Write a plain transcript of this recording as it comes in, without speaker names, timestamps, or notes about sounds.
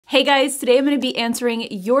Hey guys, today I'm going to be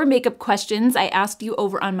answering your makeup questions. I asked you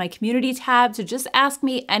over on my community tab to just ask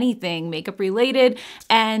me anything makeup related,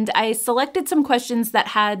 and I selected some questions that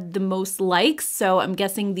had the most likes, so I'm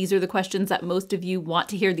guessing these are the questions that most of you want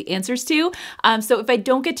to hear the answers to. So if I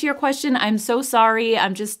don't get to your question, I'm so sorry.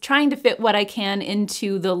 I'm just trying to fit what I can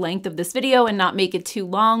into the length of this video and not make it too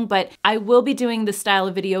long, but I will be doing this style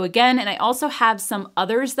of video again, and I also have some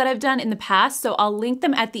others that I've done in the past, so I'll link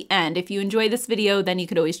them at the end. If you enjoy this video, then you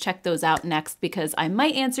could always check those out next because I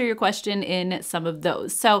might answer your question in some of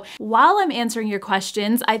those. So while I'm answering your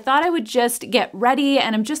questions, I thought I would just get ready,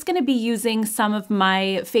 and I'm just gonna be using some of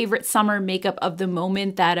my favorite summer makeup of the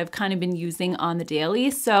moment that I've kind of been using on the daily.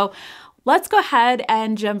 So let's go ahead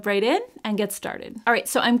and jump right in and get started. All right,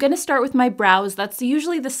 so I'm gonna start with my brows. That's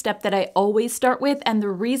usually the step that I always start with, and the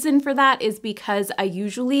reason for that is because I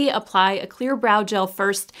usually apply a clear brow gel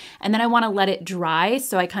first, and then I wanna let it dry,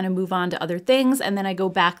 so I kind of move on to other things, and then I go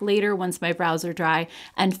back later once my brows are dry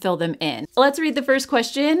and fill them in. Let's read the first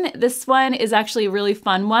question. This one is actually a really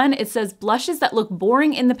fun one. It says, blushes that look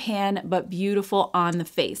boring in the pan, but beautiful on the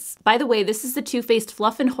face. By the way, this is the Too Faced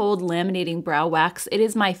Fluff and Hold Laminating Brow Wax. It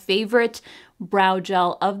is my favorite brow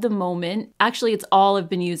gel of the moment. Actually, it's all I've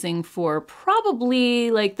been using for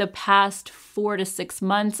probably like the past 4 to 6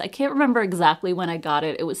 months. I can't remember exactly when I got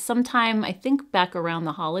it. It was sometime, I think, back around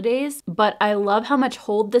the holidays, but I love how much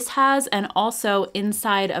hold this has. And also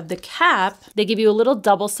inside of the cap, they give you a little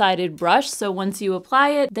double-sided brush. So once you apply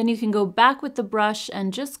it, then you can go back with the brush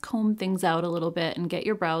and just comb things out a little bit and get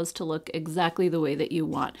your brows to look exactly the way that you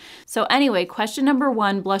want. So anyway, question number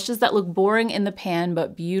 1, blushes that look boring in the pan,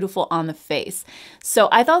 but beautiful on the face. So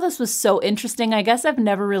I thought this was so interesting. I guess I've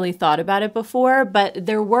never really thought about it before, but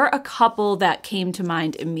there were a couple that came to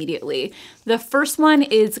mind immediately. The first one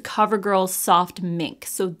is CoverGirl's Soft Mink.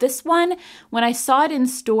 So this one, when I saw it in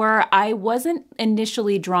store, I wasn't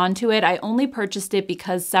initially drawn to it. I only purchased it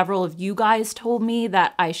because several of you guys told me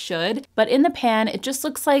that I should. But in the pan, it just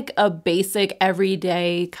looks like a basic,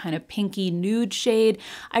 everyday kind of pinky nude shade.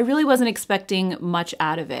 I really wasn't expecting much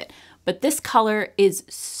out of it. But this color is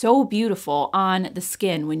so beautiful on the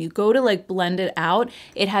skin. When you go to like blend it out,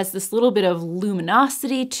 it has this little bit of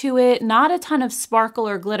luminosity to it, not a ton of sparkle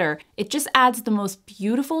or glitter. It just adds the most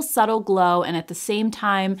beautiful subtle glow, and at the same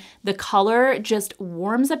time, the color just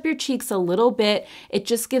warms up your cheeks a little bit. It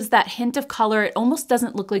just gives that hint of color. It almost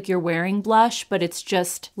doesn't look like you're wearing blush, but it's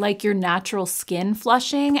just like your natural skin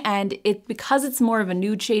flushing, and because it's more of a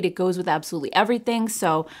nude shade, it goes with absolutely everything.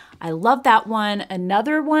 So I love that one.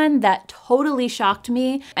 Another one that totally shocked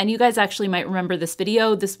me, and you guys actually might remember this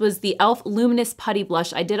video, this was the e.l.f. Luminous Putty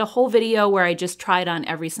Blush. I did a whole video where I just tried on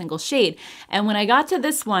every single shade. And when I got to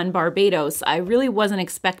this one, Barbados, I really wasn't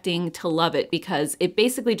expecting to love it because it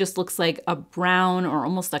basically just looks like a brown or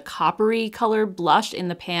almost a coppery color blush in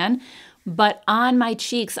the pan. But on my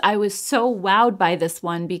cheeks, I was so wowed by this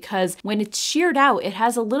one because when it's sheared out, it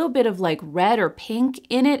has a little bit of like red or pink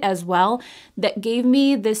in it as well that gave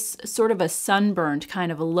me this sort of a sunburned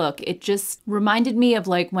kind of a look. It just reminded me of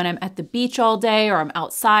like when I'm at the beach all day or I'm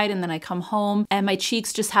outside and then I come home and my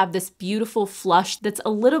cheeks just have this beautiful flush that's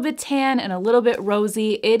a little bit tan and a little bit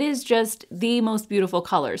rosy. It is just the most beautiful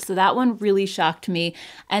color. So that one really shocked me.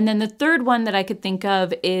 And then the third one that I could think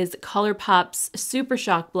of is ColourPop's Super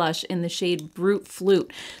Shock Blush in the shade Brute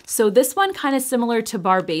Flute. So this one, kind of similar to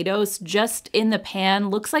Barbados, just in the pan,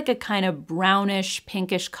 looks like a kind of brownish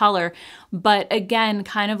pinkish color, but again,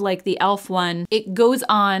 kind of like the e.l.f. one, it goes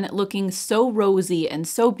on looking so rosy and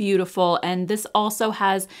so beautiful, and this also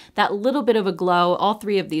has that little bit of a glow. All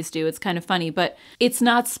three of these do. It's kind of funny, but it's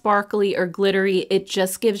not sparkly or glittery. It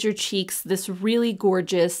just gives your cheeks this really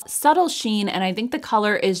gorgeous subtle sheen, and I think the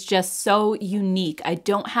color is just so unique. I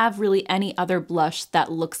don't have really any other blush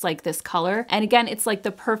that looks like this color. And again, it's like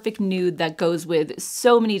the perfect nude that goes with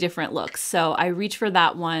so many different looks. So I reach for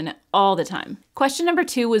that one all the time. Question number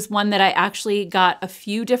 2 was one that I actually got a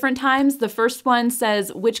few different times. The first one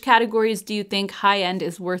says, which categories do you think high-end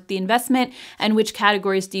is worth the investment, and which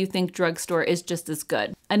categories do you think drugstore is just as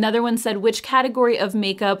good? Another one said, which category of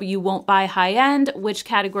makeup you won't buy high-end, which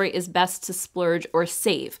category is best to splurge or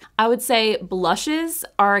save? I would say blushes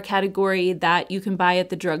are a category that you can buy at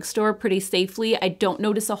the drugstore pretty safely. I don't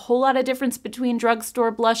notice a whole lot of difference between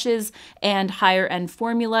drugstore blushes and higher-end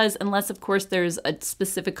formulas, unless of course there's a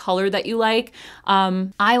specific color that you like.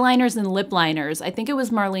 Eyeliners and lip liners. I think it was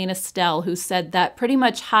Marlene Estelle who said that pretty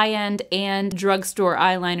much high-end and drugstore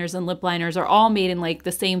eyeliners and lip liners are all made in like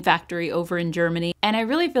the same factory over in Germany. And I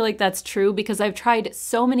really feel like that's true because I've tried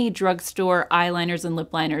so many drugstore eyeliners and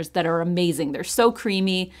lip liners that are amazing. They're so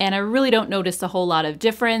creamy and I really don't notice a whole lot of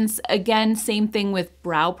difference. Again, same thing with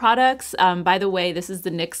brow products. By the way, this is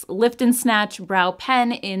the NYX Lift and Snatch Brow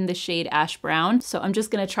Pen in the shade Ash Brown. So I'm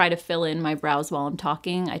just gonna try to fill in my brows while I'm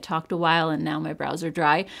talking. I talked a while and now my brows are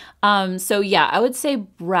dry. So yeah, I would say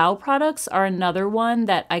brow products are another one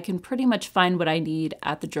that I can pretty much find what I need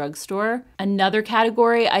at the drugstore. Another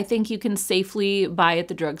category I think you can safely buy at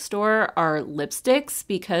the drugstore are lipsticks,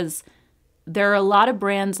 because there are a lot of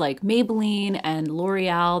brands like Maybelline and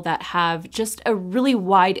L'Oreal that have just a really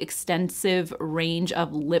wide, extensive range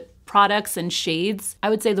of lip products and shades. I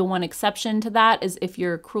would say the one exception to that is if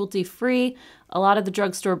you're cruelty-free. A lot of the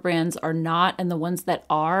drugstore brands are not, and the ones that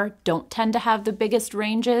are don't tend to have the biggest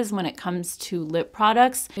ranges when it comes to lip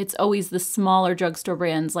products. It's always the smaller drugstore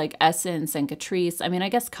brands like Essence and Catrice. I mean, I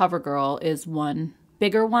guess CoverGirl is one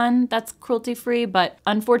bigger one that's cruelty-free, but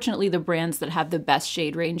unfortunately the brands that have the best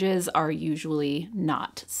shade ranges are usually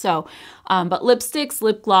not. So, but lipsticks,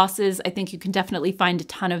 lip glosses, I think you can definitely find a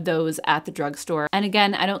ton of those at the drugstore. And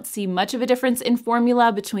again, I don't see much of a difference in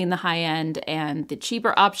formula between the high-end and the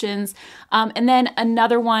cheaper options. And then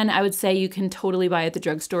another one I would say you can totally buy at the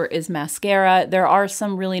drugstore is mascara. There are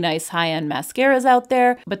some really nice high-end mascaras out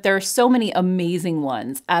there, but there are so many amazing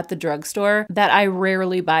ones at the drugstore that I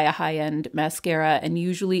rarely buy a high-end mascara. And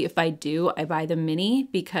usually if I do, I buy the mini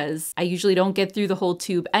because I usually don't get through the whole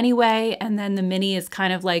tube anyway. And then the mini is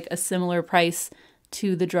kind of like a similar price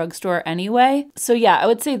to the drugstore anyway. So yeah, I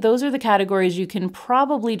would say those are the categories you can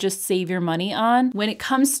probably just save your money on. When it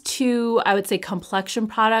comes to, I would say, complexion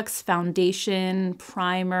products, foundation,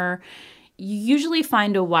 primer, you usually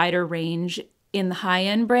find a wider range in the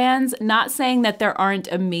high-end brands. Not saying that there aren't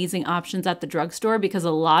amazing options at the drugstore, because a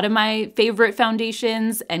lot of my favorite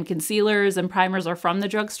foundations and concealers and primers are from the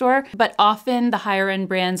drugstore, but often the higher-end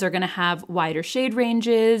brands are gonna have wider shade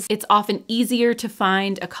ranges. It's often easier to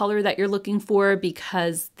find a color that you're looking for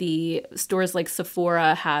because the stores like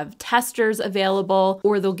Sephora have testers available,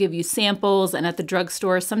 or they'll give you samples, and at the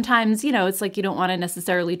drugstore, sometimes, you know, it's like you don't wanna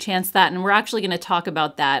necessarily chance that, and we're actually gonna talk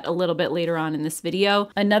about that a little bit later on in this video.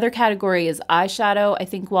 Another category is eyeshadow. I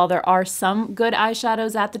think while there are some good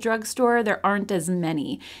eyeshadows at the drugstore, there aren't as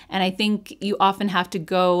many. And I think you often have to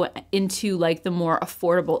go into like the more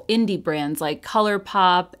affordable indie brands like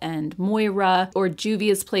ColourPop and Moira or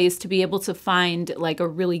Juvia's Place to be able to find like a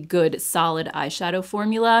really good solid eyeshadow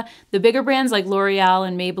formula. The bigger brands like L'Oreal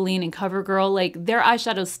and Maybelline and CoverGirl, like their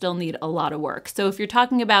eyeshadows still need a lot of work. So if you're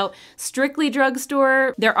talking about strictly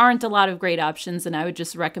drugstore, there aren't a lot of great options, and I would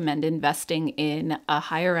just recommend investing in a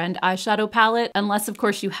higher end eyeshadow palette, unless of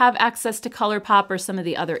course you have access to ColourPop or some of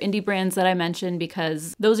the other indie brands that I mentioned,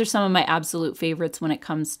 because those are some of my absolute favorites when it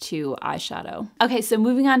comes to eyeshadow. Okay, so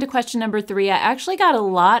moving on to question number 3, I actually got a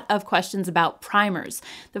lot of questions about primers.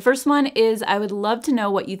 The first one is, I would love to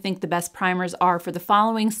know what you think the best primers are for the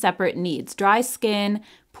following separate needs: dry skin,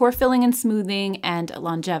 pore filling and smoothing, and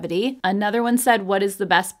longevity. Another one said, what is the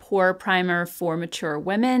best pore primer for mature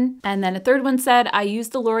women? And then a third one said, I use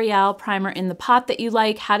the L'Oreal primer in the pot that you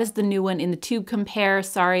like. How does the new one in the tube compare?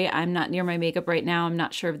 Sorry, I'm not near my makeup right now. I'm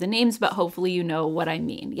not sure of the names, but hopefully you know what I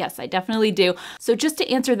mean. Yes, I definitely do. So just to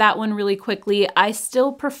answer that one really quickly, I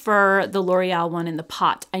still prefer the L'Oreal one in the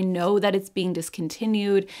pot. I know that it's being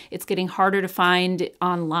discontinued. It's getting harder to find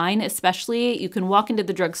online, especially. You can walk into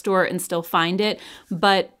the drugstore and still find it,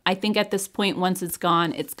 but I think at this point, once it's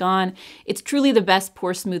gone, it's gone. It's truly the best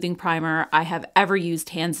pore smoothing primer I have ever used,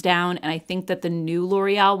 hands down. And I think that the new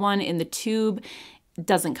L'Oreal one in the tube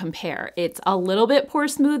doesn't compare. It's a little bit pore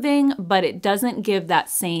smoothing, but it doesn't give that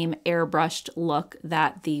same airbrushed look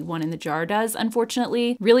that the one in the jar does,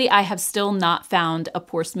 unfortunately. Really, I have still not found a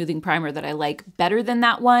pore smoothing primer that I like better than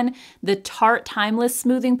that one. The Tarte Timeless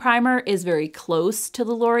Smoothing Primer is very close to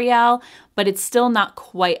the L'Oreal, but it's still not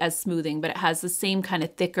quite as smoothing, but it has the same kind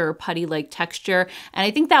of thicker putty-like texture. And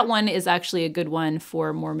I think that one is actually a good one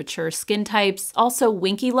for more mature skin types. Also,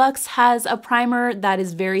 Winky Lux has a primer that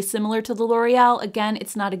is very similar to the L'Oreal. Again,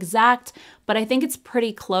 it's not exact, but I think it's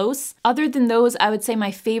pretty close. Other than those, I would say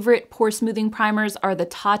my favorite pore smoothing primers are the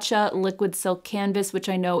Tatcha Liquid Silk Canvas, which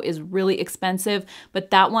I know is really expensive,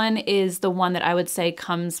 but that one is the one that I would say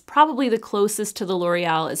comes probably the closest to the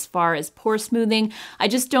L'Oreal as far as pore smoothing. I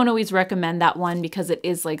just don't always recommend that one because it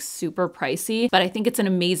is like super pricey, but I think it's an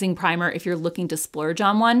amazing primer if you're looking to splurge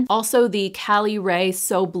on one. Also, the Cali Ray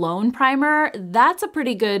So Blown Primer, that's a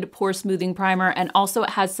pretty good pore smoothing primer, and also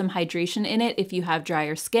it has some hydration in it if you have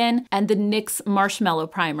drier skin. And the NYX Marshmallow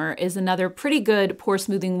Primer is another pretty good pore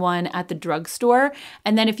smoothing one at the drugstore.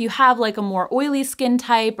 And then if you have like a more oily skin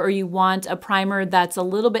type, or you want a primer that's a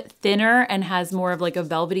little bit thinner and has more of like a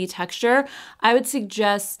velvety texture, I would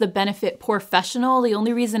suggest the Benefit Porefessional. The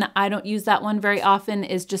only reason I don't use that one very often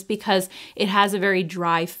is just because it has a very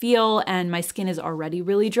dry feel and my skin is already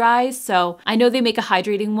really dry. So I know they make a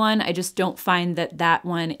hydrating one, I just don't find that that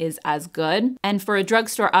one is as good. And for a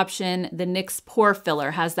drugstore option, the NYX Pore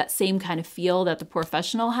Filler has that same kind of feel that the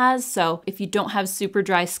Porefessional has. So if you don't have super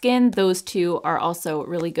dry skin, those two are also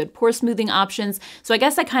really good pore smoothing options. So I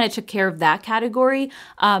guess I kind of took care of that category.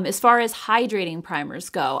 As far as hydrating primers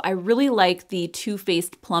go, I really like the Too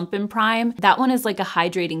Faced Plump and Prime. That one is like a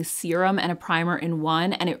hydrating serum and a primer in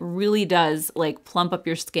one, and it really does like plump up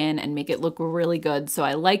your skin and make it look really good. So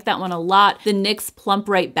I like that one a lot. The NYX Plump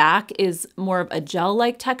Right Back is more of a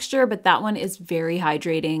gel-like texture, but that one is very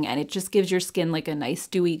hydrating and it just gives your skin like a nice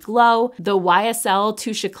dewy glow. The YSL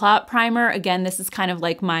Touche Éclat Primer, again, this is kind of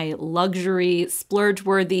like my luxury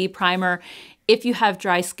splurge-worthy primer. If you have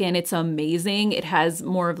dry skin, it's amazing. It has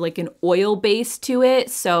more of like an oil base to it.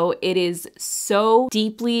 So it is so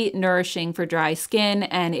deeply nourishing for dry skin,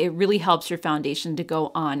 and it really helps your foundation to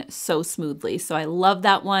go on so smoothly. So I love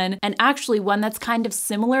that one. And actually one that's kind of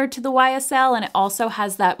similar to the YSL, and it also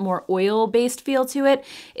has that more oil-based feel to it,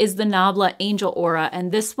 is the Nabla Angel Aura.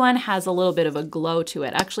 And this one has a little bit of a glow to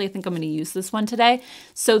it. Actually, I think I'm gonna use this one today.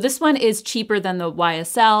 So this one is cheaper than the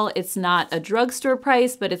YSL. It's not a drugstore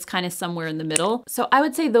price, but it's kind of somewhere in the middle. So I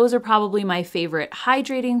would say those are probably my favorite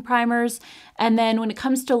hydrating primers. And then when it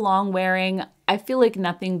comes to long wearing, I feel like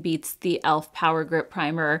nothing beats the e.l.f. Power Grip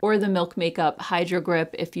Primer or the Milk Makeup Hydro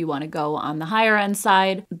Grip if you want to go on the higher end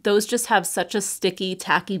side. Those just have such a sticky,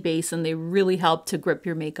 tacky base, and they really help to grip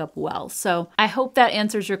your makeup well. So I hope that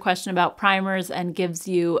answers your question about primers and gives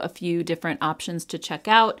you a few different options to check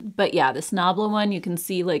out. But yeah, this Nabla one, you can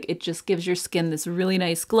see like it just gives your skin this really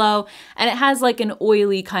nice glow, and it has like an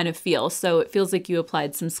oily kind of feel. So it feels like you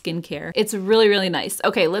applied some skincare. It's really, really nice.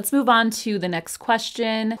 Okay, let's move on to the next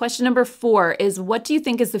question. Question number 4 is, what do you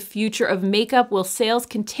think is the future of makeup? Will sales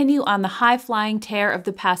continue on the high-flying tear of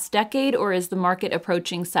the past decade, or is the market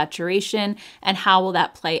approaching saturation, and how will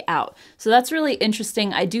that play out? So that's really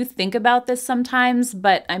interesting. I do think about this sometimes,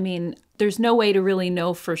 but I mean, there's no way to really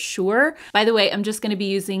know for sure. By the way, I'm just gonna be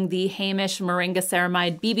using the Hamish Moringa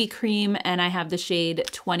Ceramide BB Cream, and I have the shade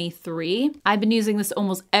 23. I've been using this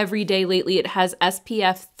almost every day lately. It has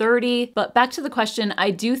SPF 30, but back to the question,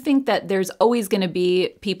 I do think that there's always gonna be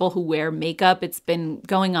people who wear makeup. It's been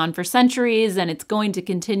going on for centuries and it's going to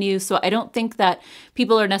continue. So I don't think that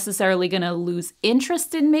people are necessarily gonna lose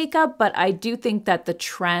interest in makeup, but I do think that the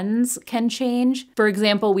trends can change. For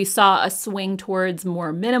example, we saw a swing towards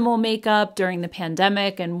more minimal makeup during the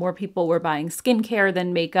pandemic, and more people were buying skincare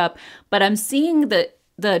than makeup. But I'm seeing that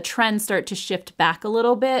the trends start to shift back a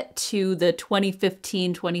little bit to the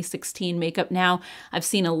 2015, 2016 makeup now. I've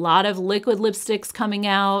seen a lot of liquid lipsticks coming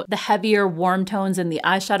out, the heavier warm tones and the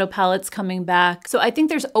eyeshadow palettes coming back. So I think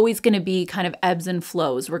there's always gonna be kind of ebbs and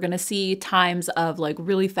flows. We're gonna see times of like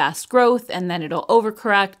really fast growth, and then it'll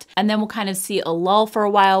overcorrect. And then we'll kind of see a lull for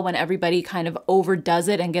a while when everybody kind of overdoes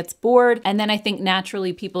it and gets bored. And then I think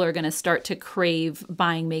naturally people are gonna start to crave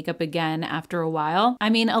buying makeup again after a while.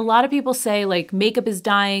 I mean, a lot of people say like makeup is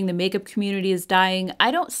dying, the makeup community is dying. I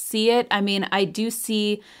don't see it. I mean, I do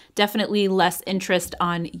see definitely less interest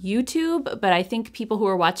on YouTube, but I think people who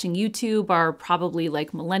are watching YouTube are probably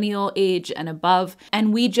like millennial age and above.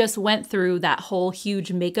 And we just went through that whole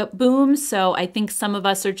huge makeup boom. So I think some of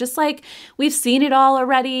us are just like, we've seen it all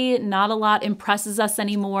already. Not a lot impresses us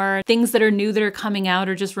anymore. Things that are new that are coming out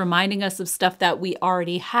are just reminding us of stuff that we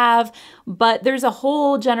already have. But there's a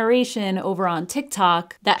whole generation over on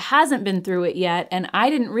TikTok that hasn't been through it yet. And I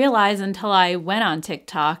didn't realize until I went on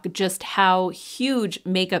TikTok just how huge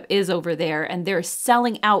makeup is over there, and they're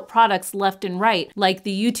selling out products left and right like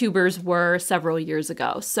the YouTubers were several years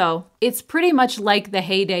ago. So it's pretty much like the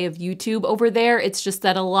heyday of YouTube over there. It's just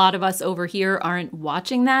that a lot of us over here aren't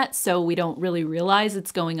watching that, so we don't really realize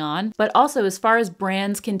it's going on. But also, as far as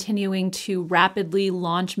brands continuing to rapidly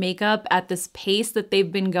launch makeup at this pace that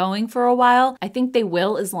they've been going for a while, I think they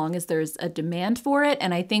will as long as there's a demand for it.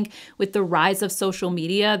 And I think with the rise of social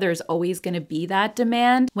media, there's always going to be that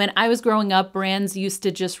demand. When I was growing up, brands used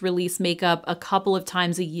to just release makeup a couple of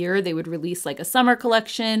times a year. They would release like a summer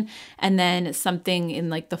collection and then something in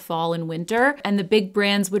like the fall and winter. And the big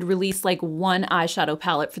brands would release like one eyeshadow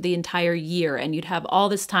palette for the entire year, and you'd have all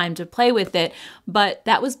this time to play with it. But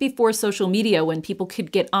that was before social media, when people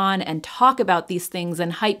could get on and talk about these things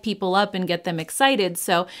and hype people up and get them excited.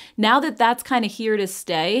 So now that that's kind of here to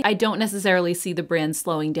stay, I don't necessarily see the brands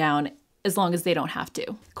slowing down as long as they don't have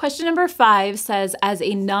to. Question number 5 says, as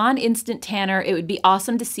a non-instant tanner, it would be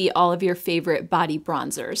awesome to see all of your favorite body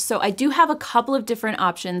bronzers. So I do have a couple of different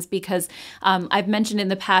options because I've mentioned in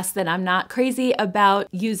the past that I'm not crazy about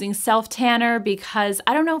using self-tanner because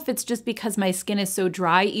I don't know if it's just because my skin is so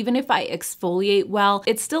dry. Even if I exfoliate well,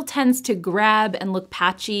 it still tends to grab and look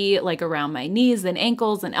patchy, like around my knees and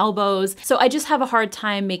ankles and elbows. So I just have a hard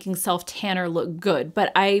time making self-tanner look good.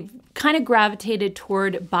 But I kind of gravitated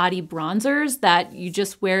toward body bronzers that you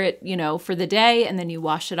just wear it, you know, for the day and then you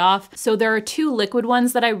wash it off. So there are 2 liquid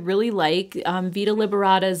ones that I really like. Vita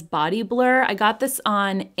Liberata's Body Blur. I got this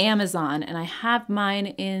on Amazon and I have mine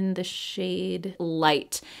in the shade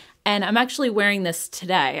Light. And I'm actually wearing this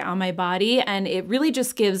today on my body, and it really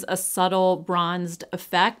just gives a subtle bronzed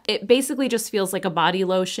effect. It basically just feels like a body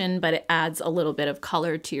lotion, but it adds a little bit of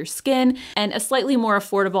color to your skin. And a slightly more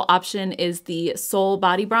affordable option is the Soul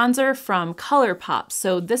Body Bronzer from ColourPop.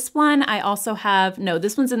 So this one I also have, no,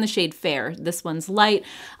 this one's in the shade Fair. This one's Light.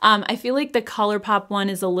 I feel like the ColourPop one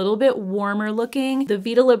is a little bit warmer looking. The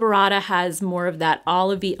Vita Liberata has more of that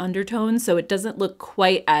olivey undertone, so it doesn't look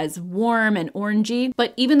quite as warm and orangey.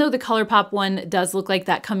 But even though the ColourPop one does look like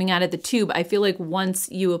that coming out of the tube, I feel like once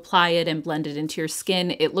you apply it and blend it into your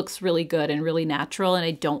skin, it looks really good and really natural, and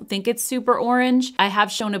I don't think it's super orange. I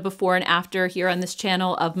have shown a before and after here on this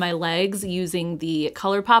channel of my legs using the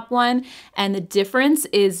ColourPop one, and the difference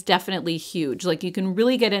is definitely huge. Like, you can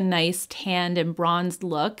really get a nice tanned and bronzed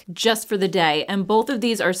look just for the day, and both of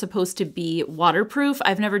these are supposed to be waterproof.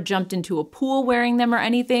 I've never jumped into a pool wearing them or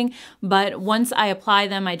anything, but once I apply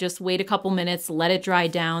them, I just wait a couple minutes, let it dry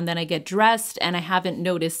down, then I get dressed, and I haven't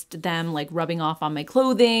noticed them like rubbing off on my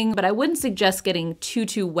clothing, but I wouldn't suggest getting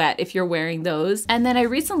too wet if you're wearing those. And then I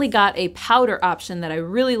recently got a powder option that I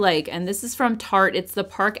really like, and this is from Tarte. It's the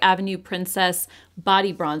Park Avenue Princess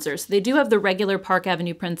body bronzer. So they do have the regular Park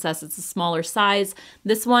Avenue Princess. It's a smaller size.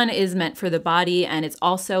 This one is meant for the body, and it's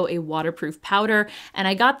also a waterproof powder. And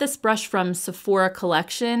I got this brush from Sephora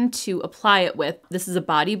Collection to apply it with. This is a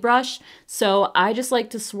body brush. So I just like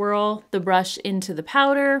to swirl the brush into the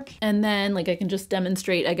powder, and then like I can just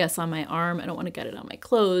demonstrate, I guess, on my arm. I don't want to get it on my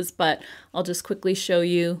clothes, but I'll just quickly show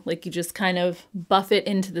you. Like, you just kind of buff it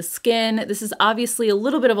into the skin. This is obviously a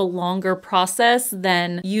little bit of a longer process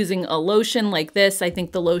than using a lotion like this. I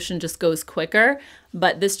think the lotion just goes quicker,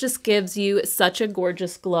 but this just gives you such a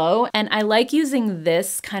gorgeous glow. And I like using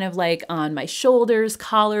this kind of like on my shoulders,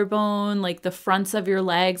 collarbone, like the fronts of your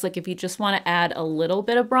legs. Like if you just want to add a little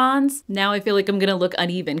bit of bronze. Now I feel like I'm gonna look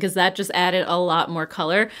uneven because that just added a lot more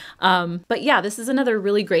color. But yeah, this is another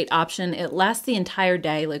really great option. It lasts the entire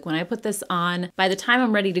day. Like when I put this on, by the time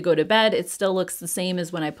I'm ready to go to bed, it still looks the same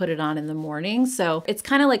as when I put it on in the morning. So it's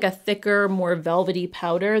kind of like a thicker, more velvety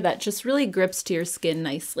powder that just really grips to your skin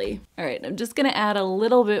nicely. All right, I'm just gonna add a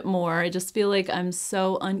little bit more. I just feel like I'm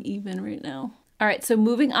so uneven right now. All right, so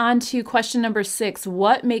moving on to question number 6,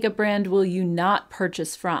 what makeup brand will you not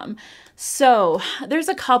purchase from? So there's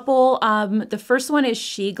a couple. The first one is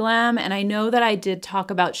SheGlam, and I know that I did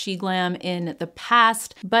talk about SheGlam in the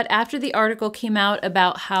past, but after the article came out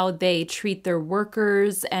about how they treat their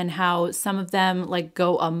workers and how some of them like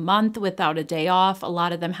go a month without a day off, a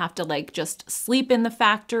lot of them have to like just sleep in the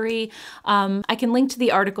factory. I can link to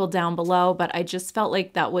the article down below, but I just felt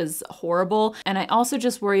like that was horrible. And I also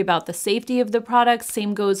just worry about the safety of the products.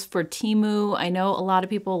 Same goes for Temu. I know a lot of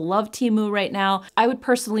people love Temu right now. I would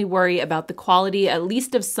personally worry about the quality, at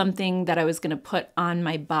least of something that I was gonna put on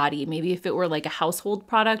my body. Maybe if it were like a household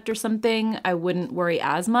product or something, I wouldn't worry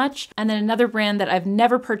as much. And then another brand that I've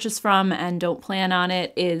never purchased from and don't plan on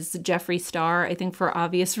it is Jeffree Star. I think for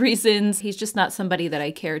obvious reasons, he's just not somebody that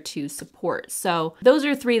I care to support. So those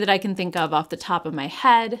are 3 that I can think of off the top of my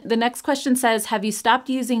head. The next question says, have you stopped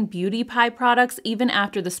using Beauty Pie products? Even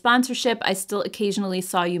after the sponsorship, I still occasionally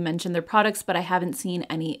saw you mention their products, but I haven't seen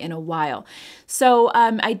any in a while. So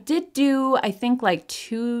I did do, I think like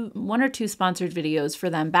 1 or 2 sponsored videos for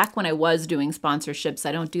them back when I was doing sponsorships.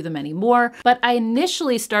 I don't do them anymore, but I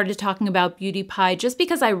initially started talking about Beauty Pie just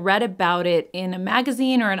because I read about it in a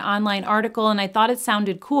magazine or an online article and I thought it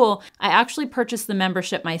sounded cool. I actually purchased the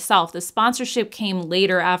membership myself. The sponsorship came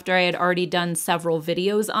later after I had already done several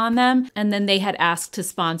videos on them, and then they had asked to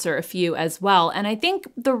sponsor a few as well. And I think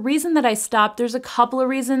the reason that I stopped stopped, there's a couple of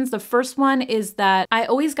reasons. The first one is that I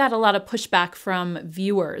always got a lot of pushback from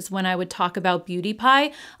viewers when I would talk about Beauty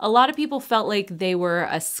Pie. A lot of people felt like they were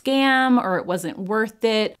a scam or it wasn't worth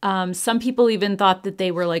it. Some people even thought that they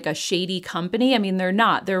were like a shady company. I mean, they're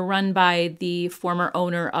not. They're run by the former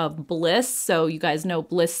owner of Bliss. So you guys know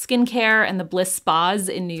Bliss Skincare and the Bliss Spas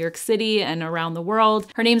in New York City and around the world.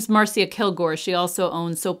 Her name's Marcia Kilgore. She also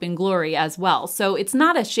owns Soap and Glory as well. So it's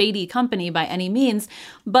not a shady company by any means,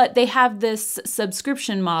 but they have this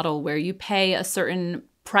subscription model where you pay a certain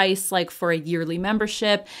price like for a yearly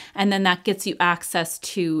membership, and then that gets you access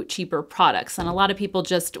to cheaper products. And a lot of people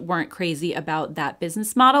just weren't crazy about that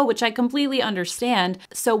business model, which I completely understand.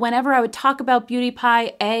 So whenever I would talk about Beauty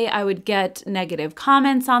Pie, I would get negative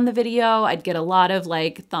comments on the video. I'd get a lot of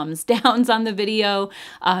like thumbs downs on the video.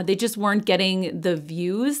 They just weren't getting the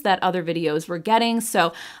views that other videos were getting.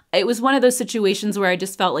 So it was one of those situations where I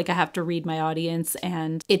just felt like I have to read my audience,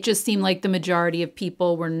 and it just seemed like the majority of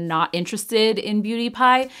people were not interested in Beauty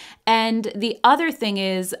Pie. And the other thing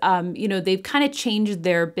is, you know, they've kind of changed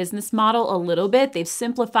their business model a little bit. They've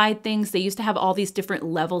simplified things. They used to have all these different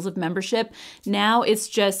levels of membership. Now it's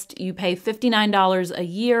just you pay $59 a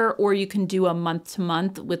year, or you can do a month to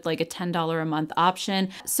month with like a $10 a month option.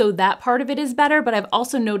 So that part of it is better, but I've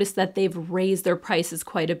also noticed that they've raised their prices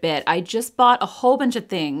quite a bit. I just bought a whole bunch of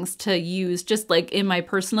things to use just like in my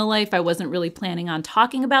personal life. I wasn't really planning on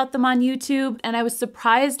talking about them on YouTube, and I was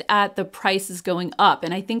surprised at the prices going up.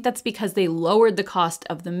 And I think that's because they lowered the cost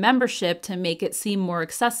of the membership to make it seem more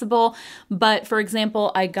accessible. But for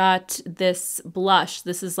example, I got this blush.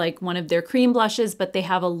 This is like one of their cream blushes, but they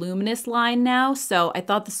have a luminous line now. So I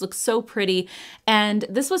thought this looks so pretty. And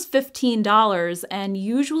this was $15. And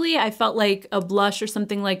usually I felt like a blush or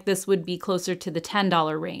something like this would be closer to the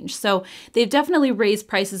 $10 range. So they've definitely raised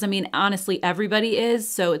prices. I mean, honestly, everybody is,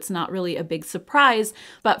 so it's not really a big surprise.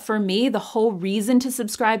 But for me, the whole reason to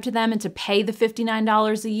subscribe to them and to pay the $59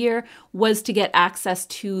 a year was to get access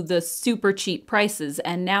to the super cheap prices.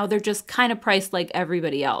 And now they're just kind of priced like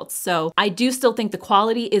everybody else. So I do still think the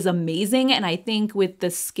quality is amazing. And I think with the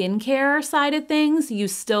skincare side of things, you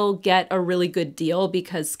still get a really good deal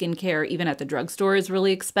because skincare, even at the drugstore, is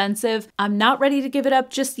really expensive. I'm not ready to give it up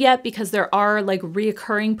just yet because there are like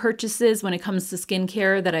reoccurring purchases when it comes to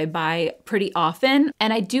skincare that I buy pretty often.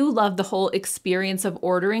 And I do love the whole experience of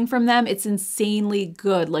ordering from them. It's insanely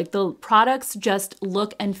good. Like the products just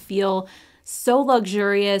look and feel so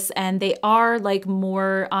luxurious, and they are like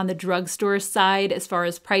more on the drugstore side as far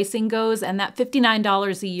as pricing goes. And that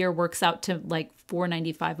 $59 a year works out to like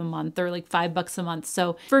 $4.95 a month or like $5 a month.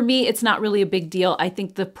 So for me, it's not really a big deal. I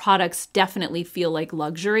think the products definitely feel like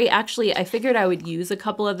luxury. Actually, I figured I would use a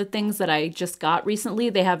couple of the things that I just got recently.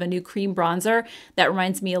 They have a new cream bronzer that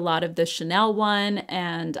reminds me a lot of the Chanel one,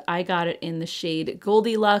 and I got it in the shade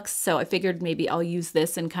Goldilocks. So I figured maybe I'll use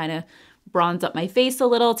this and kind of bronze up my face a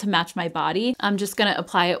little to match my body. I'm just gonna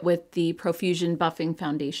apply it with the Profusion Buffing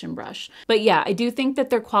Foundation brush. But yeah, I do think that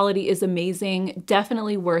their quality is amazing,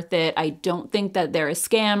 definitely worth it. I don't think that they're a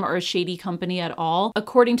scam or a shady company at all.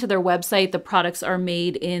 According to their website, the products are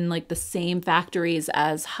made in like the same factories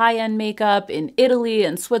as high-end makeup in Italy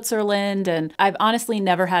and Switzerland, and I've honestly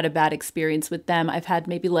never had a bad experience with them. I've had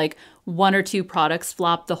maybe like 1 or 2 products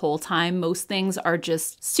flop the whole time. Most things are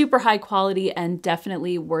just super high quality and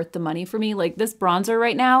definitely worth the money for me. Like this bronzer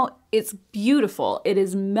right now, it's beautiful. It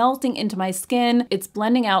is melting into my skin. It's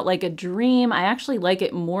blending out like a dream. I actually like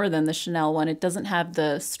it more than the Chanel one. It doesn't have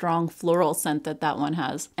the strong floral scent that that one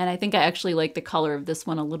has. And I think I actually like the color of this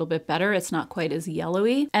one a little bit better. It's not quite as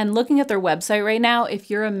yellowy. And looking at their website right now, if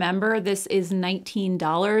you're a member, this is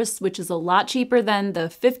 $19, which is a lot cheaper than the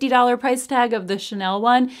 $50 price tag of the Chanel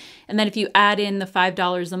one. And then if you add in the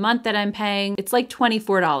 $5 a month that I'm paying, it's like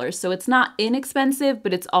 $24. So it's not inexpensive,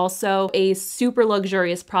 but it's also a super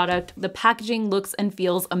luxurious product. The packaging looks and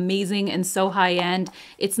feels amazing and so high-end.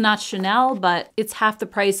 It's not Chanel, but it's half the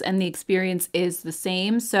price and the experience is the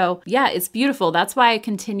same. So yeah, it's beautiful. That's why I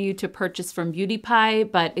continue to purchase from Beauty Pie.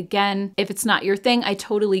 But again, if it's not your thing, I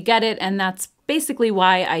totally get it. And that's basically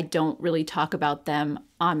why I don't really talk about them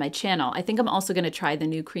on my channel. I think I'm also going to try the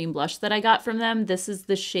new cream blush that I got from them. This is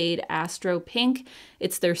the shade Astro Pink.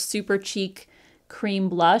 It's their Super Cheek cream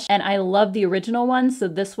blush, and I love the original one, so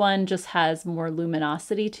this one just has more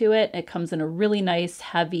luminosity to it. It comes in a really nice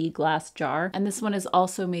heavy glass jar, and this one is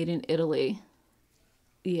also made in Italy.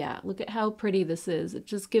 Yeah, look at how pretty this is. It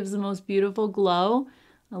just gives the most beautiful glow,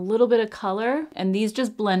 a little bit of color, and these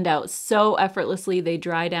just blend out so effortlessly. They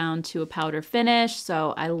dry down to a powder finish,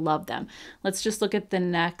 so I love them. Let's just look at the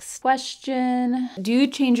next question. Do you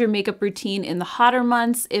change your makeup routine in the hotter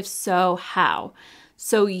months? If so, how?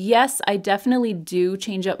 So yes, I definitely do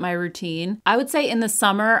change up my routine. I would say in the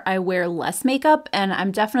summer, I wear less makeup and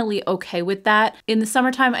I'm definitely okay with that. In the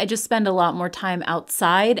summertime, I just spend a lot more time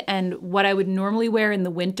outside, and what I would normally wear in the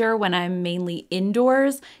winter when I'm mainly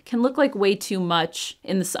indoors can look like way too much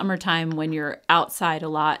in the summertime when you're outside a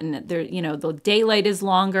lot and there, you know, the daylight is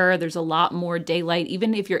longer. There's a lot more daylight.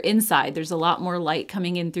 Even if you're inside, there's a lot more light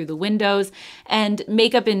coming in through the windows, and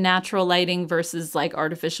makeup in natural lighting versus like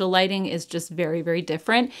artificial lighting is just very, very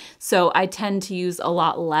different. So I tend to use a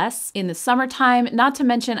lot less in the summertime. Not to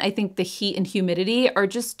mention, I think the heat and humidity are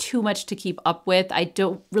just too much to keep up with. I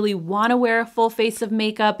don't really want to wear a full face of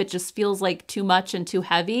makeup. It just feels like too much and too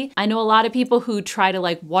heavy. I know a lot of people who try to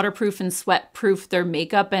like waterproof and sweat proof their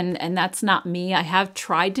makeup, and that's not me. I have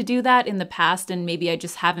tried to do that in the past and maybe I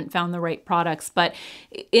just haven't found the right products, but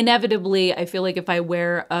inevitably I feel like if I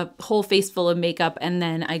wear a whole face full of makeup and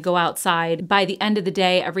then I go outside, by the end of the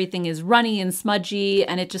day everything is runny and smudgy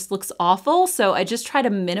and it just looks awful. So I just try to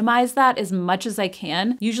minimize that as much as I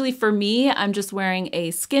can. Usually for me, I'm just wearing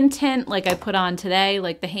a skin tint like I put on today,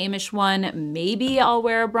 like the Hamish one. Maybe I'll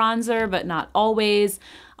wear a bronzer, but not always.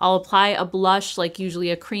 I'll apply a blush, like usually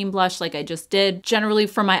a cream blush like I just did. Generally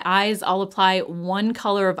for my eyes, I'll apply one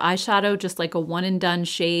color of eyeshadow, just like a one and done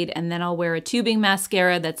shade, and then I'll wear a tubing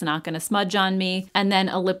mascara that's not gonna smudge on me, and then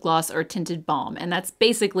a lip gloss or tinted balm, and that's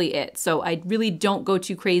basically it. So I really don't go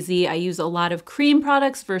too crazy. I use a lot of cream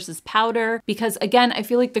products versus powder because again, I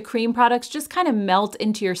feel like the cream products just kind of melt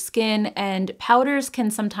into your skin, and powders can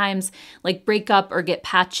sometimes like break up or get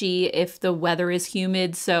patchy if the weather is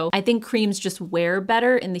humid. So I think creams just wear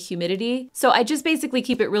better in the humidity. So I just basically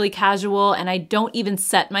keep it really casual, and I don't even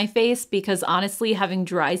set my face because honestly, having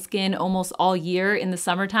dry skin almost all year in the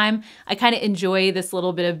summertime, I kind of enjoy this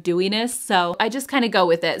little bit of dewiness. So I just kind of go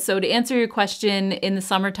with it. So to answer your question, in the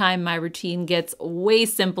summertime, my routine gets way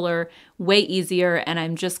simpler, way easier, and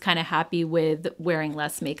I'm just kind of happy with wearing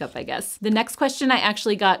less makeup, I guess. The next question I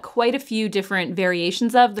actually got quite a few different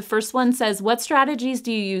variations of. The first one says, what strategies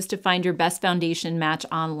do you use to find your best foundation match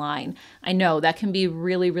online? I know that can be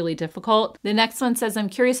really difficult. The next one says, I'm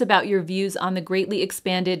curious about your views on the greatly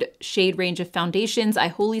expanded shade range of foundations. I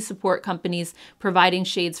wholly support companies providing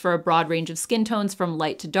shades for a broad range of skin tones from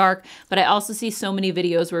light to dark, but I also see so many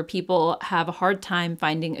videos where people have a hard time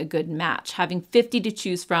finding a good match. Having 50 to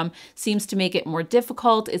choose from seems to make it more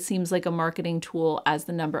difficult. It seems like a marketing tool as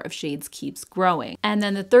the number of shades keeps growing. And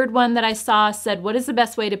then the third one that I saw said, what is the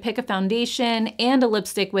best way to pick a foundation and a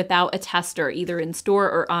lipstick without a tester, either in store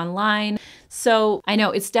or online? So I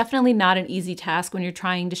know it's definitely not an easy task when you're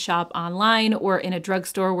trying to shop online or in a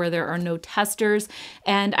drugstore where there are no testers.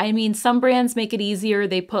 And I mean, some brands make it easier.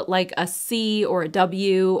 They put like a C or a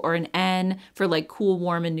W or an N for like cool,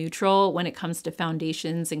 warm, and neutral when it comes to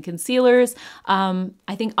foundations and concealers.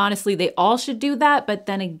 I think honestly, they all should do that. But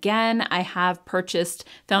then again, I have purchased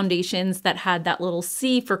foundations that had that little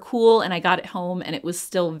C for cool, and I got it home and it was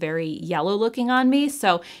still very yellow looking on me.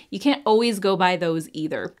 So you can't always go by those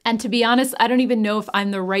either. And to be honest, I don't even know if I'm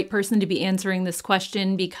the right person to be answering this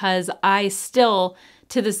question because I still,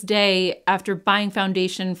 to this day, after buying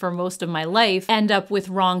foundation for most of my life, end up with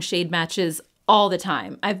wrong shade matches all the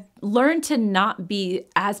time. I've learned to not be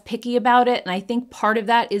as picky about it, and I think part of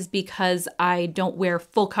that is because I don't wear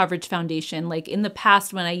full coverage foundation. Like in the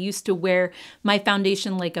past, when I used to wear my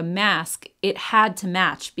foundation like a mask, it had to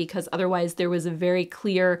match because otherwise there was a very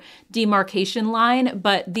clear demarcation line.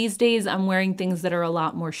 But these days I'm wearing things that are a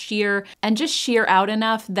lot more sheer and just sheer out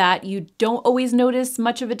enough that you don't always notice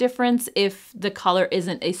much of a difference if the color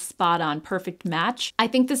isn't a spot on perfect match. I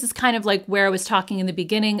think this is kind of like where I was talking in the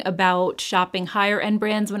beginning about shopping higher end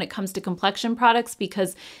brands when it comes to complexion products,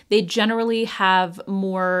 because they generally have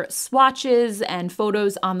more swatches and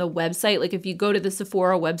photos on the website. Like if you go to the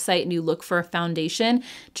Sephora website and you look for a foundation,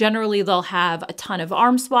 generally they'll have a ton of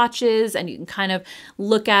arm swatches and you can kind of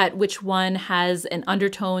look at which one has an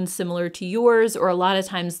undertone similar to yours, or a lot of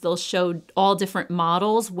times they'll show all different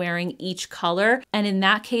models wearing each color. And in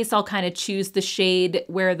that case, I'll kind of choose the shade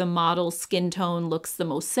where the model's skin tone looks the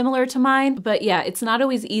most similar to mine. But yeah, it's not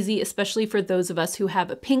always easy, especially for those of us who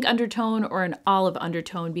have a pink undertone or an olive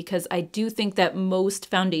undertone, because I do think that most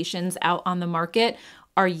foundations out on the market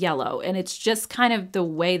are yellow, and it's just kind of the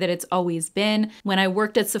way that it's always been. When I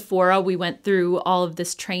worked at Sephora, we went through all of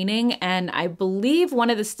this training, and I believe one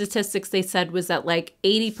of the statistics they said was that like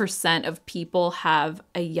 80% of people have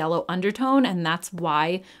a yellow undertone, and that's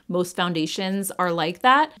why most foundations are like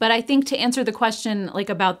that. But I think to answer the question like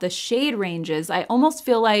about the shade ranges, I almost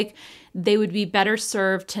feel like they would be better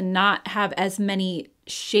served to not have as many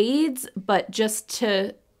shades, but just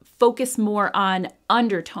to focus more on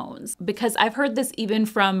undertones, because I've heard this even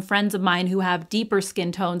from friends of mine who have deeper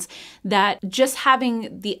skin tones, that just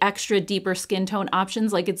having the extra deeper skin tone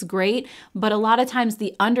options, like it's great, but a lot of times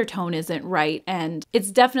the undertone isn't right. And it's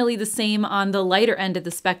definitely the same on the lighter end of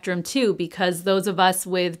the spectrum too, because those of us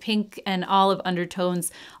with pink and olive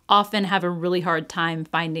undertones often have a really hard time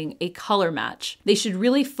finding a color match. They should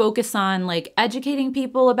really focus on like educating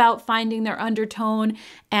people about finding their undertone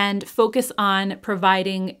and focus on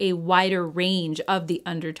providing a wider range of the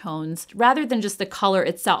undertones rather than just the color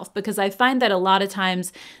itself, because I find that a lot of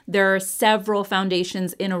times there are several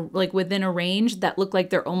foundations within a range that look like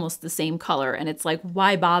they're almost the same color, and it's like,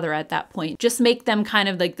 why bother at that point? Just make them kind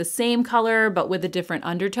of like the same color but with a different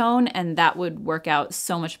undertone, and that would work out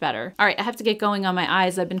so much better. All right, I have to get going on my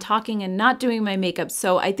eyes. I've been talking and not doing my makeup,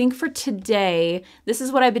 so I think for today, this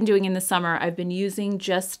is what I've been doing in the summer. I've been using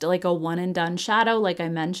just like a one and done shadow like I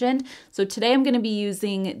mentioned. So today I'm going to be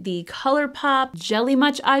using the ColourPop Jelly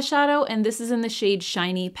Much eyeshadow, and this is in the shade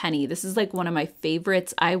Shiny Penny. This is like one of my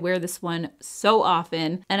favorites. I wear this one so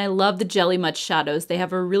often, and I love the Jelly Much shadows. They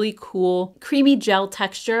have a really cool creamy gel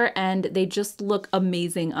texture, and they just look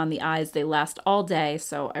amazing on the eyes. They last all day,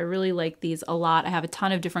 so I really like these a lot. I have a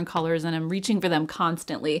ton of different colors, and I'm reaching for them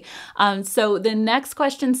constantly. So the next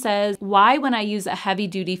question says, why when I use a heavy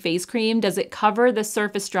duty face cream does it cover the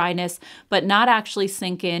surface dryness but not actually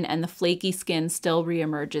sink in and the flaky skin still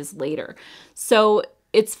reemerges later? So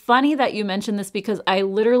it's funny that you mentioned this because I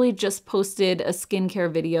literally just posted a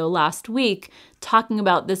skincare video last week talking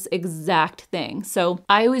about this exact thing. So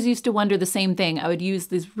I always used to wonder the same thing. I would use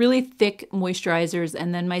these really thick moisturizers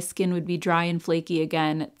and then my skin would be dry and flaky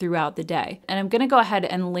again throughout the day. And I'm gonna go ahead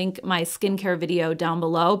and link my skincare video down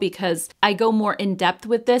below because I go more in depth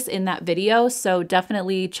with this in that video. So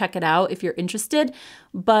definitely check it out if you're interested.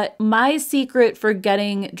 But my secret for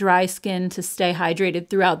getting dry skin to stay hydrated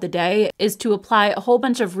throughout the day is to apply a whole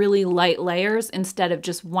bunch of really light layers instead of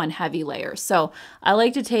just one heavy layer. So I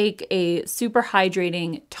like to take a super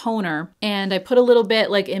hydrating toner and I put a little bit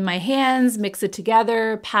like in my hands, mix it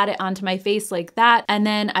together, pat it onto my face like that, and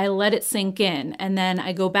then I let it sink in. And then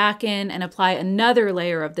I go back in and apply another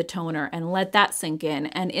layer of the toner and let that sink in.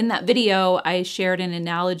 And in that video, I shared an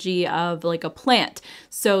analogy of like a plant.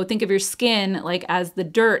 So think of your skin like as the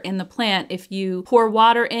dirt in the plant. If you pour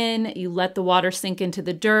water in, you let the water sink into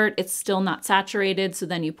the dirt, it's still not saturated. So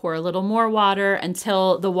then you pour a little more water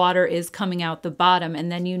until the water is coming out the bottom. And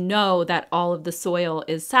then you know that all of the soil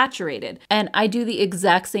is saturated. And I do the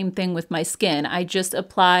exact same thing with my skin. I just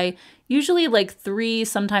apply usually like 3,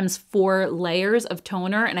 sometimes 4 layers of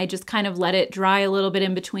toner, and I just kind of let it dry a little bit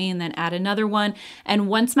in between, then add another one. And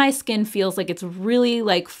once my skin feels like it's really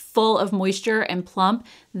like full of moisture and plump,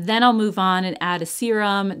 then I'll move on and add a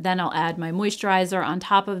serum, then I'll add my moisturizer on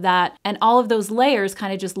top of that. And all of those layers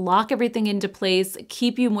kind of just lock everything into place,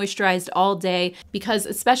 keep you moisturized all day, because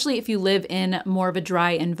especially if you live in more of a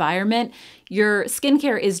dry environment, your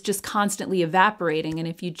skincare is just constantly evaporating. And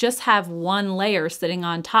if you just have one layer sitting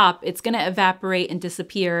on top, it's gonna evaporate and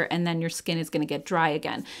disappear, and then your skin is gonna get dry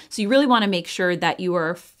again. So you really wanna make sure that you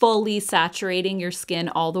are fully saturating your skin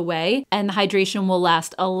all the way, and the hydration will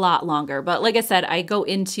last a lot longer. But like I said, I go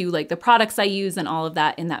into like the products I use and all of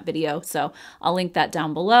that in that video, so I'll link that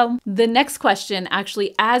down below. The next question,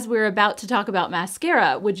 actually, as we're about to talk about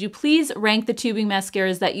mascara, would you please rank the tubing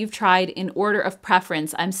mascaras that you've tried in order of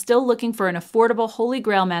preference? I'm still looking for an affordable holy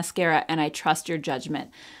grail mascara and I trust your judgment.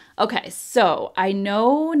 Okay, so I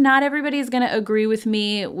know not everybody's gonna agree with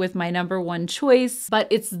me with my #1 choice, but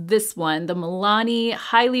it's this one, the Milani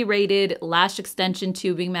highly rated lash extension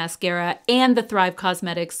tubing mascara, and the Thrive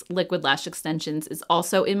Cosmetics liquid lash extensions is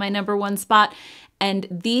also in my #1 spot. And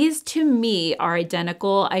these to me are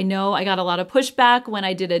identical. I know I got a lot of pushback when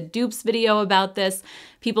I did a dupes video about this,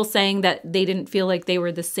 people saying that they didn't feel like they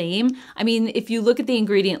were the same. I mean, if you look at the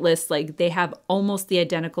ingredient list, like they have almost the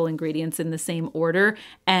identical ingredients in the same order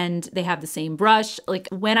and they have the same brush. Like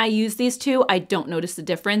when I use these two, I don't notice the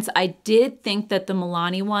difference. I did think that the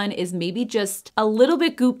Milani one is maybe just a little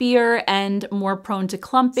bit goopier and more prone to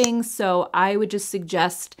clumping. So I would just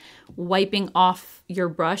suggest wiping off your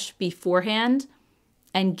brush beforehand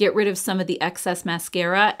and get rid of some of the excess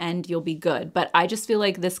mascara and you'll be good. But I just feel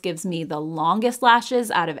like this gives me the longest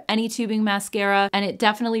lashes out of any tubing mascara, and it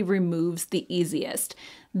definitely removes the easiest.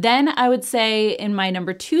 Then I would say in my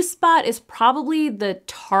number 2 spot is probably the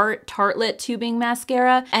Tartelette tubing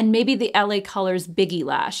mascara and maybe the LA Colors Biggie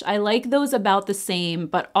Lash. I like those about the same,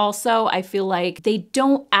 but also I feel like they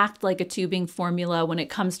don't act like a tubing formula when it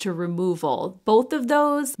comes to removal. Both of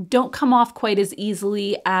those don't come off quite as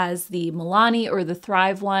easily as the Milani or the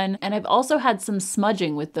Thrive one. And I've also had some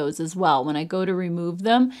smudging with those as well when I go to remove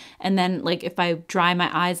them. And then like if I dry my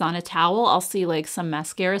eyes on a towel, I'll see like some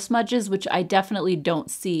mascara smudges, which I definitely don't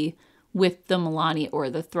see with the Milani or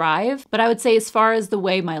the Thrive. But I would say as far as the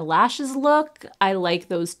way my lashes look, I like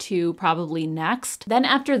those two probably next. Then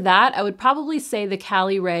after that, I would probably say the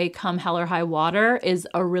Cali Ray Come Hell or High Water is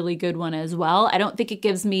a really good one as well. I don't think it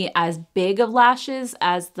gives me as big of lashes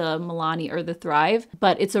as the Milani or the Thrive,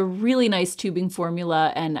 but it's a really nice tubing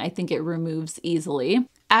formula and I think it removes easily.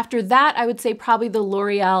 After that, I would say probably the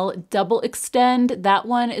L'Oreal Double Extend. That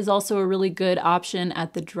one is also a really good option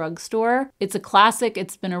at the drugstore. It's a classic,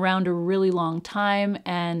 it's been around a really long time,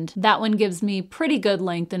 and that one gives me pretty good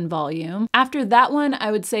length and volume. After that one, I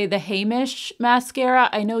would say the Hamish mascara.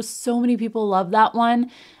 I know so many people love that one,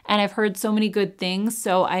 and I've heard so many good things,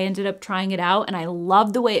 so I ended up trying it out, and I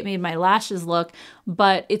loved the way it made my lashes look,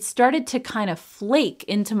 but it started to kind of flake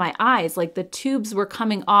into my eyes. Like the tubes were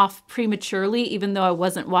coming off prematurely, even though I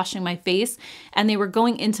wasn't washing my face, and they were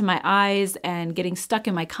going into my eyes and getting stuck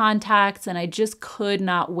in my contacts, and I just could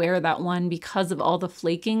not wear that one because of all the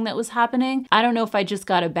flaking that was happening. I don't know if I just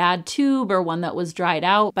got a bad tube or one that was dried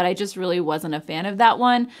out, but I just really wasn't a fan of that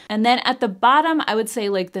one. And then at the bottom, I would say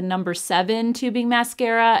like the number 7 tubing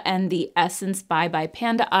mascara and the Essence Bye Bye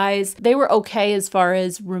Panda Eyes. They were okay as far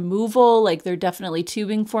as removal, like they're definitely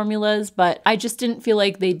tubing formulas, but I just didn't feel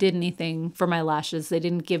like they did anything for my lashes. They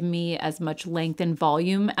didn't give me as much length and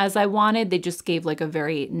volume as I wanted. They just gave like a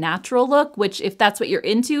very natural look, which if that's what you're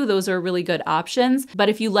into, those are really good options. But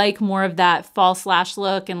if you like more of that false lash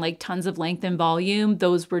look and like tons of length and volume,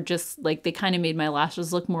 those were just like, they kind of made my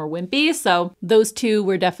lashes look more wimpy. So those two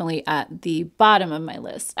were definitely at the bottom of my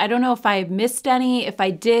list. I don't know if I missed any. If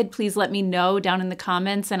I did, please let me know down in the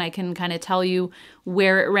comments and I can kind of tell you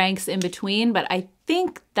where it ranks in between, but I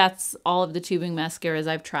think that's all of the tubing mascaras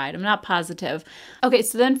I've tried. I'm not positive. Okay,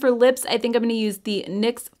 so then for lips, I think I'm gonna use the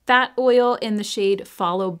NYX Fat Oil in the shade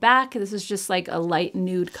Follow Back. This is just like a light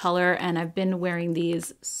nude color, and I've been wearing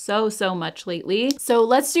these so much lately. So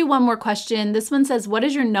let's do one more question. This one says, what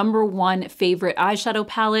is your number 1 favorite eyeshadow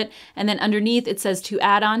palette? And then underneath it says, to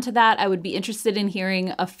add on to that, I would be interested in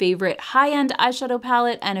hearing a favorite high-end eyeshadow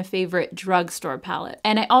palette and a favorite drugstore palette.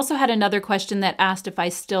 And I also had another question that asked if I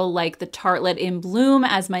still like the Tartelette in Bloom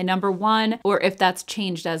as my number 1, or if that's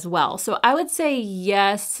changed as well. So I would say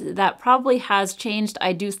yes, that probably has changed.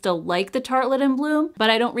 I do still like the Tartelette in Bloom, but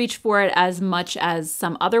I don't reach for it as much as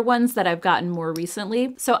some other ones that I've gotten more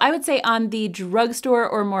recently. So I would say on the drugstore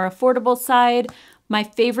or more affordable side, my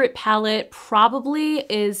favorite palette probably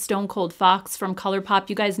is Stone Cold Fox from ColourPop.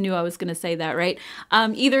 You guys knew I was gonna say that, right?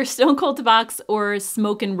 Either Stone Cold Fox or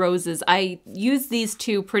Smoke and Roses. I use these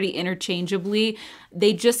two pretty interchangeably.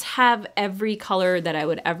 They just have every color that I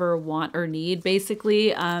would ever want or need,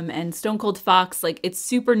 basically. And Stone Cold Fox, like, it's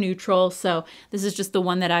super neutral. So this is just the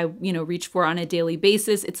one that I, reach for on a daily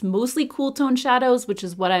basis. It's mostly cool tone shadows, which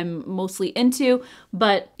is what I'm mostly into,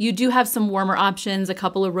 but you do have some warmer options, a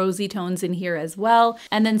couple of rosy tones in here as well.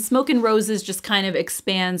 And then Smoke and Roses just kind of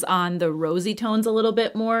expands on the rosy tones a little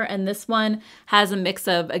bit more. And this one has a mix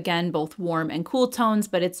of, again, both warm and cool tones,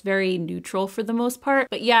 but it's very neutral for the most part.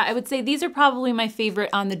 But yeah, I would say these are probably my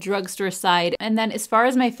favorite on the drugstore side. And then as far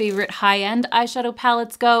as my favorite high-end eyeshadow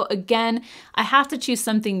palettes go, again, I have to choose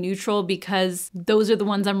something neutral because those are the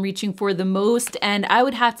ones I'm reaching for the most. And I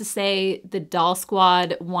would have to say the Doll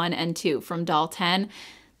Squad 1 and 2 from Doll 10.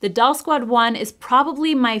 The Doll Squad 1 is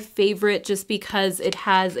probably my favorite just because it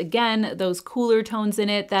has, again, those cooler tones in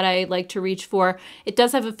it that I like to reach for. It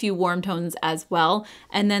does have a few warm tones as well.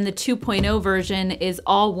 And then the 2.0 version is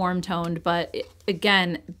all warm toned, but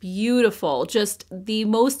again, beautiful. Just the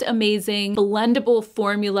most amazing blendable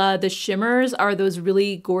formula. The shimmers are those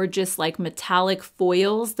really gorgeous, like metallic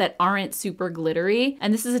foils that aren't super glittery.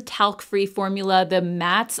 And this is a talc-free formula. The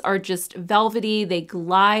mattes are just velvety. They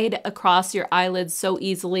glide across your eyelids so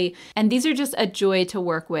easily. And these are just a joy to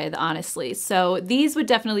work with, honestly. So these would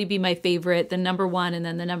definitely be my favorite, the number 1 and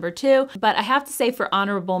then the number 2. But I have to say, for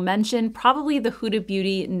honorable mention, probably the Huda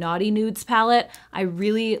Beauty Naughty Nudes palette. I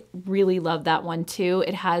really love that one too.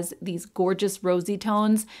 It has these gorgeous rosy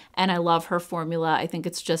tones and I love her formula. I think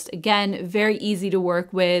it's just, again, very easy to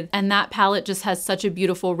work with, and that palette just has such a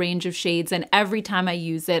beautiful range of shades, and every time I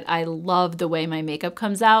use it, I love the way my makeup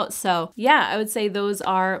comes out. So yeah, I would say those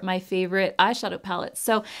are my favorite eyeshadow palettes.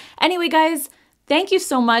 So anyway, guys, Thank you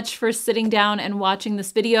so much for sitting down and watching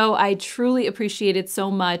this video. I truly appreciate it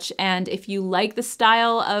so much. And if you like the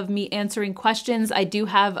style of me answering questions, I do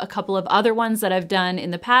have a couple of other ones that I've done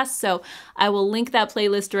in the past. So I will link that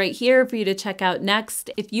playlist right here for you to check out next.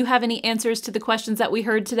 If you have any answers to the questions that we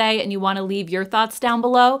heard today and you want to leave your thoughts down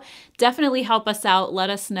below, definitely help us out. Let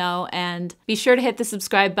us know. And be sure to hit the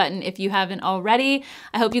subscribe button if you haven't already.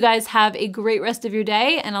 I hope you guys have a great rest of your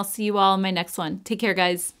day, and I'll see you all in my next one. Take care,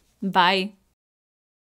 guys. Bye.